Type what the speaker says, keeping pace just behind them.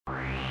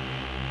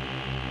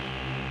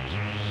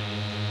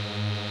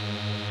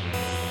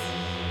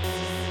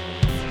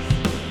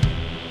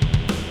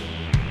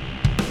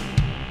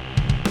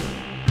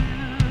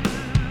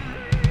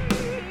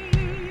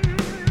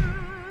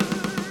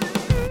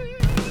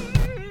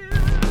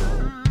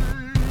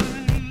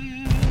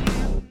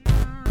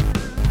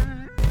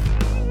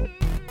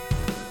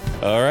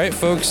All right,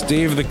 folks,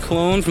 Dave the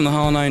Clone from the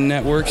Hollow 9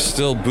 Network,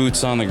 still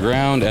boots on the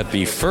ground at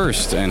the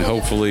first and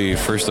hopefully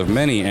first of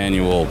many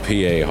annual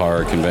PA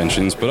horror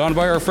conventions, put on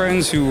by our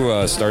friends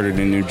who started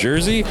in New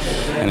Jersey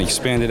and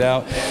expanded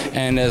out.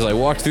 And as I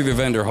walked through the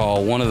vendor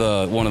hall, one of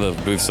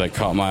the booths that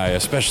caught my eye,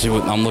 especially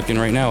what I'm looking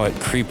right now at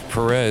Creep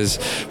Perez,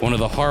 one of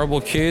the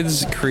horrible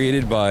kids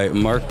created by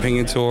Mark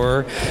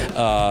Pingitore,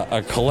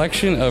 a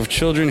collection of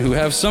children who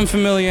have some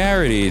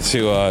familiarity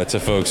to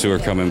folks who are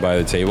coming by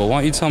the table. Why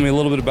don't you tell me a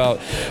little bit about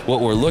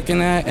what we're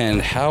looking at and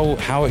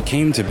how it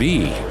came to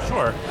be?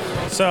 Sure.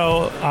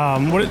 So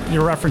what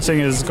you're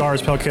referencing is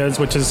Gar's Pale Kids,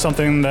 which is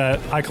something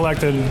that I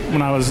collected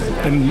when I was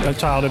a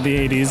child of the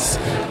 80s,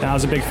 and I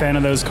was a big fan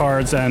of those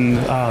cards. And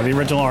the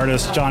original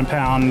artist, John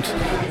Pound,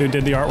 who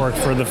did the artwork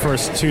for the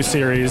first two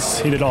series,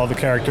 he did all the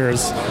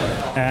characters.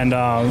 And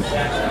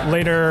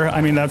later,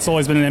 that's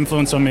always been an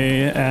influence on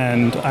me.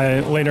 And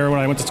later,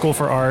 when I went to school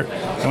for art,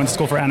 I went to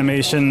school for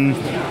animation.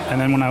 And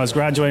then when I was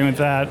graduating with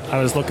that,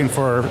 I was looking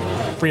for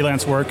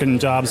freelance work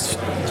and jobs,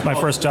 my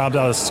first job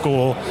out of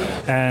school.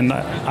 And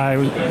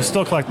I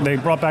still collect. They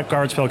brought back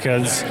Garbage Pail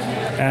Kids,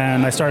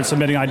 and I started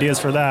submitting ideas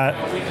for that,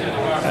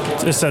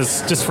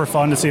 just for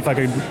fun to see if I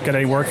could get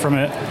any work from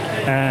it.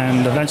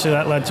 And eventually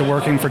that led to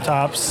working for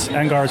Topps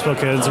and Garbage Pail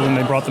Kids when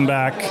they brought them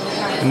back.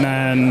 And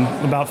then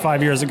about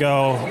 5 years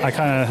ago, I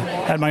kind of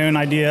had my own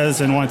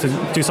ideas and wanted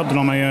to do something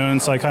on my own,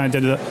 so I kind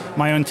of did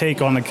my own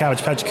take on the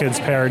Cabbage Patch Kids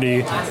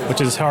parody,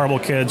 which is Horrible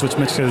Kids, which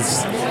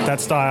mixes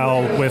that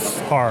style with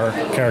horror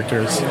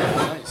characters.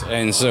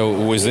 And so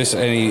was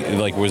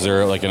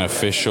there an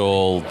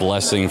official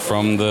blessing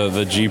from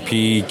the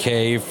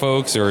GPK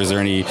folks, or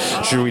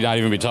should we not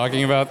even be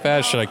talking about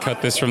that? Should I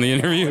cut this from the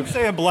interview? I would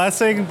say a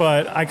blessing,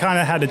 but I kind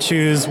of had to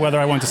choose whether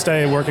I wanted to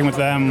stay working with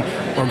them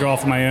or go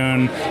off on my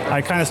own.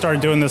 I kind of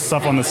started doing this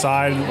stuff on the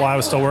side while I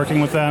was still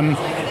working with them,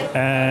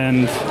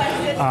 and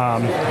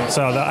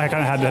so I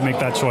kind of had to make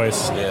that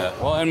choice. Yeah.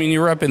 Well,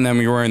 you're repping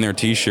them, you're wearing their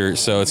T-shirt,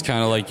 so it's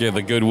kind of like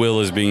the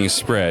goodwill is being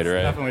spread,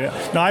 right? Definitely.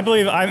 Yeah. No, I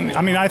believe.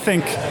 I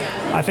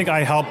think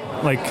I help.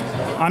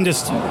 I'm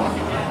just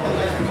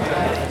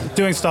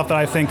doing stuff that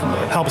I think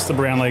helps the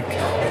brand,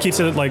 keeps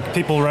it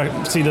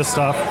people see this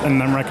stuff and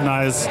then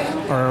recognize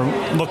or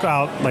look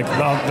out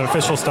the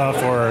official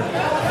stuff or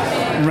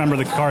remember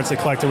the cards they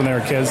collected when they were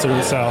kids. So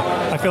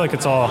I feel like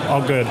it's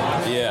all good.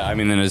 Yeah,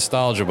 the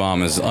nostalgia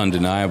bomb is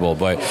undeniable,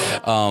 but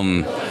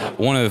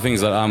one of the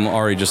things that I'm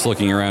already just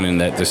looking around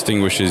and that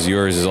distinguishes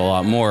yours is a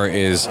lot more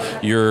is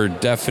you're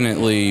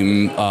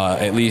definitely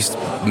at least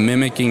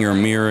mimicking or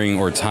mirroring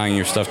or tying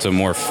your stuff to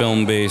more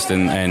film-based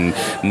and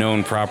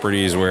known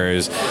properties,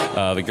 whereas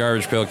the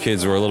Garbage Pail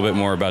Kids were a little bit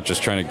more about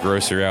just trying to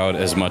gross her out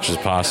as much as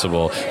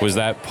possible. Was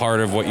that part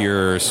of what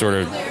your sort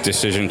of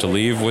decision to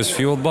leave was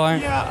fueled by?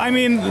 Yeah,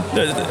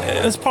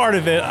 it's part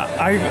of it.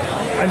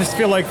 I just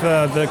feel like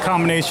the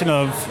combination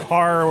of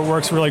horror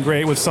works really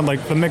great with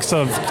the mix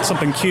of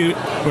something cute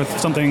with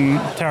something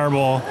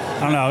terrible. I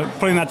don't know.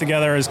 Putting that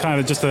together is kind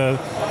of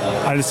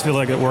I just feel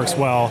like it works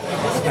well.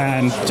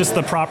 And just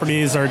the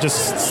properties are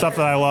just stuff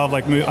that I love.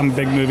 I'm a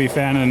big movie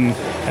fan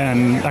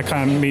and that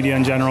kind of media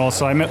in general.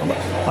 So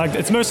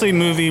it's mostly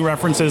movie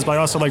references, but I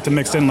also like to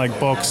mix in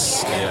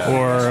books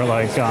or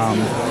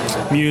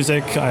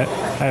music. I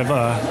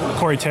have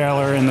Corey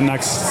Taylor in the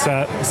next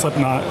set,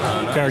 Slipknot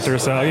character.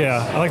 So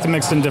yeah, I like to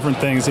mix in different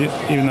things,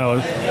 even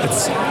though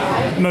it's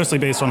mostly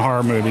based on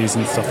horror movies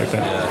and stuff like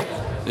that.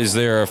 Is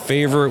there a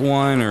favorite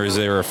one, or is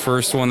there a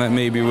first one that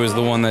maybe was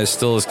the one that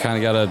still has kind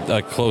of got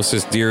a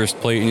closest, dearest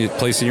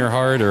place in your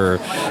heart, or?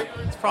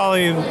 It's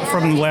probably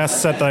from the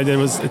last set that I did.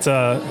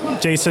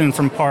 It's Jason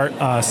from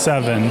part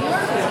 7.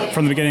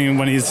 From the beginning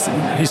when he's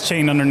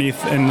chained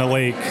underneath in the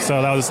lake,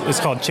 so it's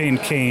called Chained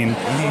Kane.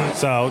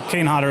 So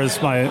Kane Hodder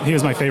was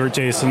my favorite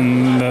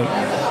Jason.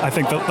 I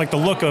think the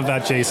look of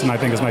that Jason I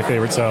think is my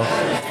favorite. So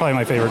it's probably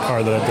my favorite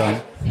card that I've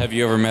done. Have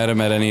you ever met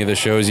him at any of the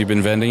shows you've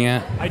been vending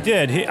at? I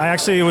did. I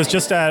actually was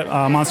just at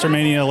Monster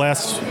Mania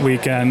last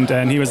weekend,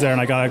 and he was there,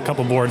 and I got a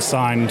couple boards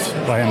signed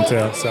by him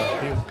too. So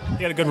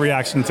he had a good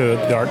reaction to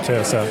the art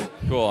too. So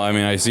cool.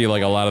 I see a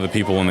lot of the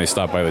people when they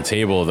stop by the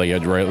table, they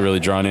get really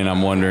drawn in.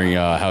 I'm wondering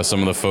how some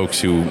of the folks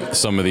who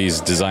some of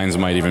these designs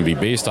might even be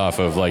based off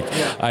of.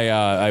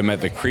 I met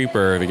the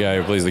Creeper, the guy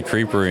who plays the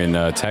Creeper in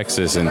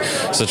Texas, and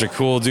such a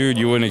cool dude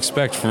you wouldn't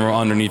expect from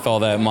underneath all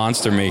that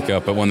monster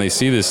makeup. But when they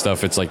see this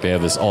stuff, it's like they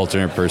have this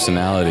alternate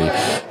personality.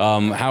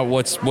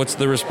 What's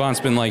the response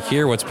been like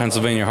here? What's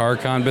Pennsylvania Horror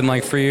Con been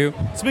like for you?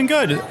 It's been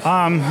good.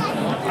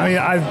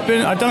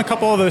 I've done a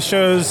couple of those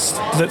shows,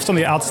 some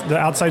of the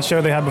outside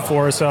show they had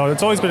before, so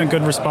it's always been a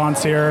good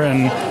response here,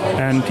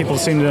 and people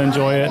seem to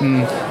enjoy it,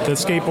 and the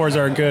skateboards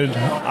are a good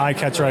eye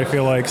catcher, I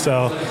feel like,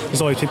 so there's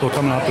always people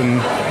coming up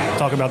and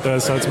talk about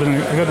those. So it's been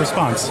a good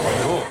response.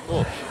 Cool.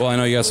 Well, I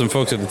know you got some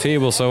folks at the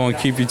table, so I won't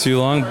keep you too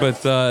long.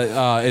 But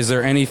is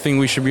there anything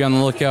we should be on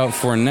the lookout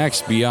for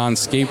next beyond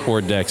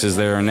skateboard decks? Is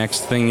there a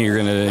next thing you're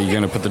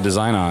gonna put the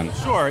design on?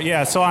 Sure.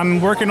 Yeah. So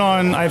I'm working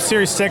on. I have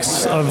Series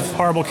 6 of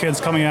Horrible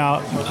Kids coming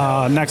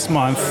out next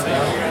month,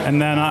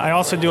 and then I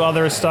also do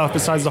other stuff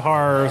besides the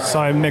horror. So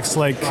I mix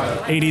like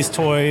 80s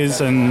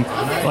toys and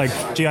like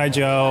G.I.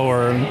 Joe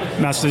or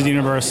Masters of the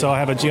Universe. So I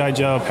have a G.I.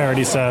 Joe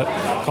parody set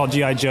called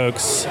G.I.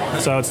 Jokes.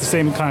 So it's the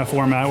same kind of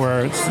format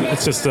where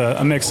it's just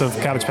a mix of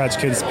Cabbage Patch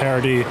Kids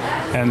parody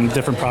and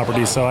different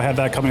properties. So I have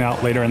that coming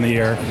out later in the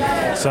year.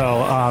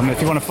 So if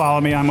you want to follow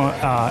me, I'm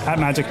at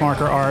Magic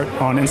Marker Art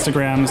on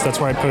Instagrams. That's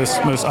where I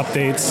post most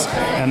updates,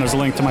 and there's a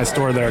link to my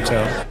store there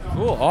too.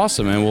 Cool,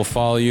 awesome, and we'll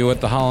follow you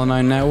at the Hollow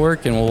 9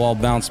 Network, and we'll all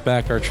bounce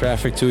back our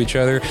traffic to each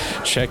other.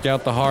 Check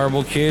out the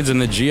Horrible Kids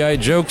and the G.I.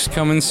 Jokes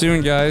coming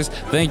soon, guys.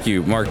 Thank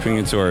you, Mark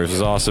Pingitore. It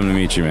was awesome to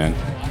meet you, man.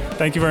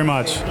 Thank you very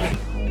much.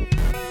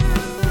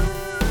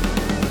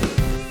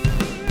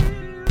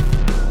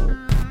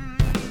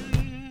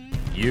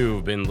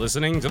 You've been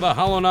listening to the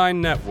Hollow 9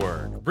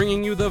 Network,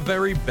 bringing you the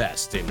very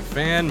best in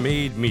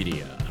fan-made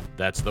media.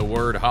 That's the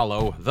word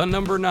hollow, the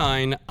number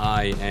 9,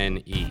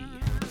 I-N-E.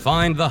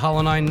 Find the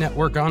Hollow 9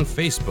 Network on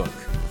Facebook.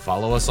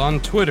 Follow us on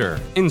Twitter,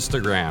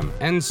 Instagram,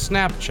 and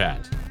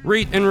Snapchat.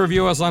 Rate and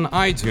review us on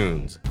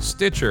iTunes,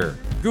 Stitcher,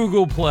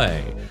 Google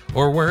Play,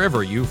 or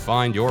wherever you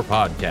find your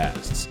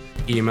podcasts.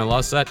 Email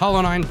us at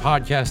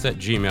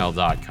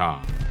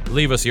hollow9podcast@gmail.com.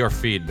 Leave us your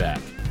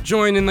feedback.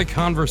 Join in the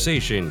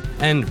conversation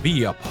and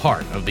be a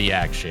part of the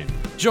action.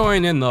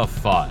 Join in the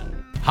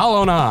fun.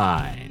 Hollow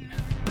 9.